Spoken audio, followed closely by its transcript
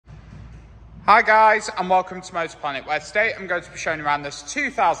Hi guys, and welcome to Motor Planet, where today I'm going to be showing you around this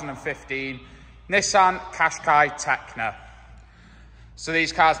 2015 Nissan Qashqai Tekna. So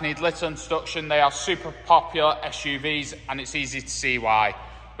these cars need little introduction. They are super popular SUVs, and it's easy to see why.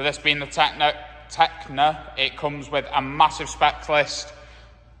 With this being the Tekna, it comes with a massive spec list.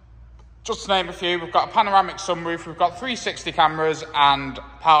 Just to name a few, we've got a panoramic sunroof, we've got 360 cameras and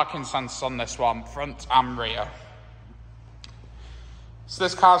parking sensors on this one, front and rear. So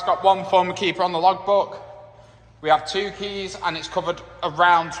this car's got one former keeper on the logbook. We have 2 keys and it's covered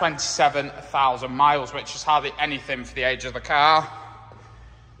around 27,000 miles, which is hardly anything for the age of the car.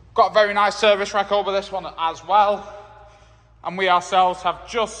 Got a very nice service record with this one as well. And we ourselves have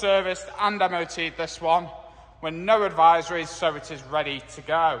just serviced and MOT'd this one with no advisories, so it is ready to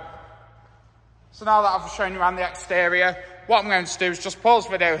go. So now that I've shown you around the exterior, what I'm going to do is just pause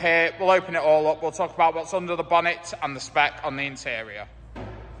the video here, we'll open it all up, we'll talk about what's under the bonnet and the spec on the interior.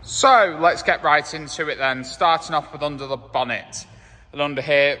 So let's get right into it then, starting off with under the bonnet. And under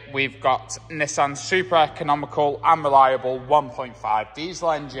here we've got Nissan's super economical and reliable 1.5 diesel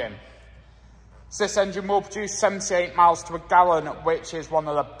engine. So this engine will produce 78 miles to a gallon, which is one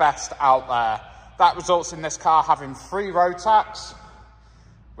of the best out there. That results in this car having 3 road tax,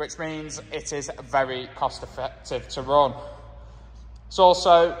 which means it is very cost effective to run. It's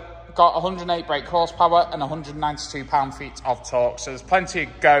also got 108 brake horsepower and 192 pound-feet of torque, so there's plenty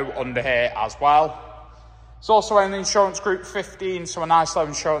of go under here as well. It's also in the insurance group 15, so a nice low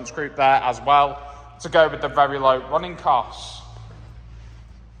insurance group there as well to go with the very low running costs.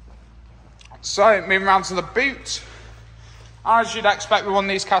 So moving around to the boot, as you'd expect with one of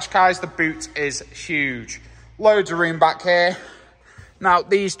these Qashqais, the boot is huge. Loads of room back here. Now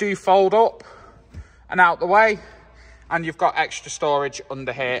these do fold up and out the way, and you've got extra storage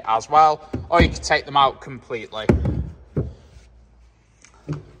under here as well, or you can take them out completely.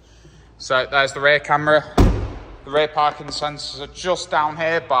 So there's the rear camera. The rear parking sensors are just down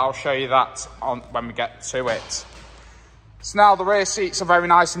here, but I'll show you that when we get to it. So now the rear seats are very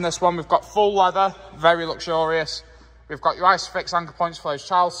nice in this one. We've got full leather, very luxurious. We've got your ISOFIX anchor points for those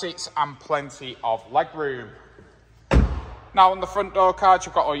child seats and plenty of leg room. Now on the front door cards,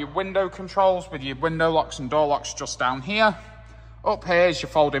 you've got all your window controls with your window locks and door locks just down here. Up here is your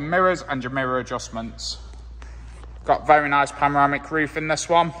folding mirrors and your mirror adjustments. Got very nice panoramic roof in this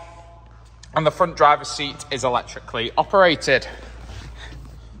one. And the front driver's seat is electrically operated.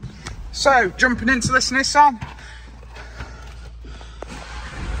 So jumping into this Nissan,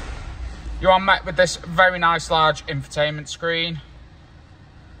 you are met with this very nice large infotainment screen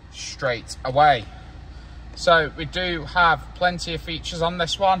straight away. So we do have plenty of features on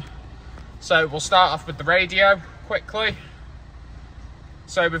this one. So we'll start off with the radio quickly.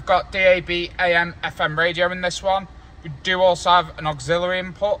 So we've got DAB, AM, FM radio in this one. We do also have an auxiliary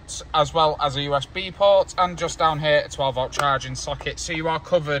input as well as a USB port, and just down here a 12-volt charging socket. So you are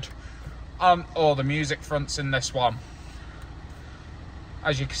covered on all the music fronts in this one,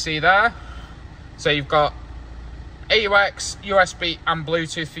 as you can see there. So you've got AUX, USB and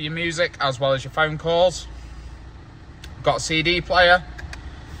Bluetooth for your music as well as your phone calls. Got a CD player.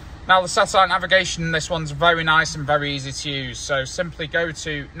 Now the satellite navigation in this one's very nice and very easy to use. So simply go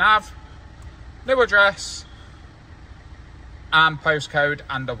to nav, new address and postcode,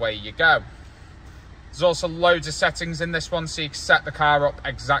 and away you go. There's also loads of settings in this one, so you can set the car up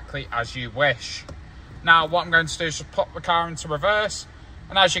exactly as you wish. Now what I'm going to do is just pop the car into reverse,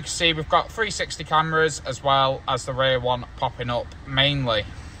 and as you can see we've got 360 cameras as well as the rear one popping up mainly.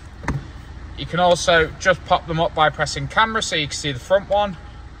 You can also just pop them up by pressing camera, so you can see the front one,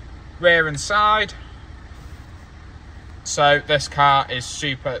 rear and side. So this car is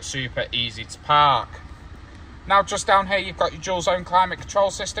super easy to park. Now just down here you've got your dual zone climate control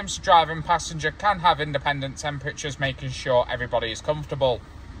system, so driver and passenger can have independent temperatures, making sure everybody is comfortable.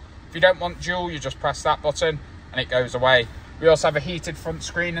 If you don't want dual, you just press that button and it goes away. We also have a heated front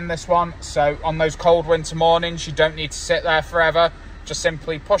screen in this one, so on those cold winter mornings you don't need to sit there forever. Just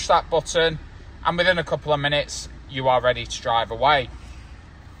simply push that button and within a couple of minutes you are ready to drive away.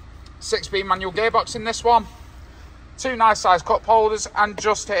 6-speed manual gearbox in this one, 2 nice sized cup holders, and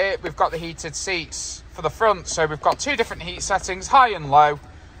just here we've got the heated seats for the front. So we've got 2 different heat settings, high and low,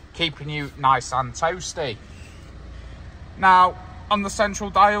 keeping you nice and toasty. Now on the central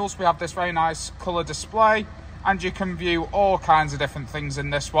dials we have this very nice colour display, and you can view all kinds of different things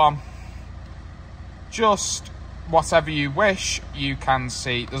in this one. Just whatever you wish you can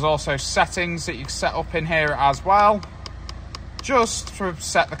see. There's also settings that you can set up in here as well, just to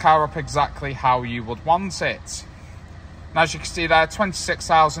set the car up exactly how you would want it. And as you can see there,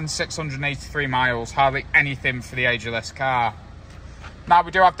 26,683 miles, hardly anything for the age of this car. Now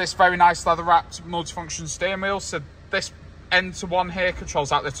we do have this very nice leather wrapped multifunction steering wheel. So this end to one here controls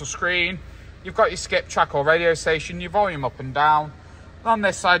that little screen. You've got your skip track or radio station, your volume up and down. And on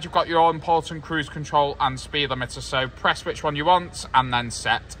this side, you've got your all-important cruise control and speed limiter. So press which one you want and then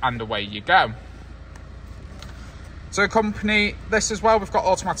set, and away you go. To accompany this as well, we've got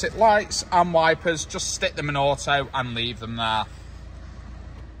automatic lights and wipers. Just stick them in auto and leave them there.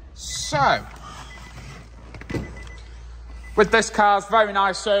 So, with this car's very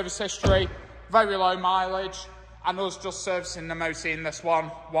nice service history, very low mileage, and us just servicing the MOT in this one,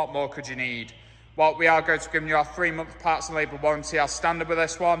 what more could you need? Well, we are going to give you our 3-month parts and labour warranty as standard with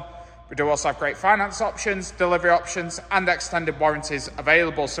this one. We do also have great finance options, delivery options, and extended warranties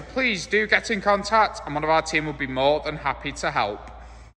available. So please do get in contact, and one of our team will be more than happy to help.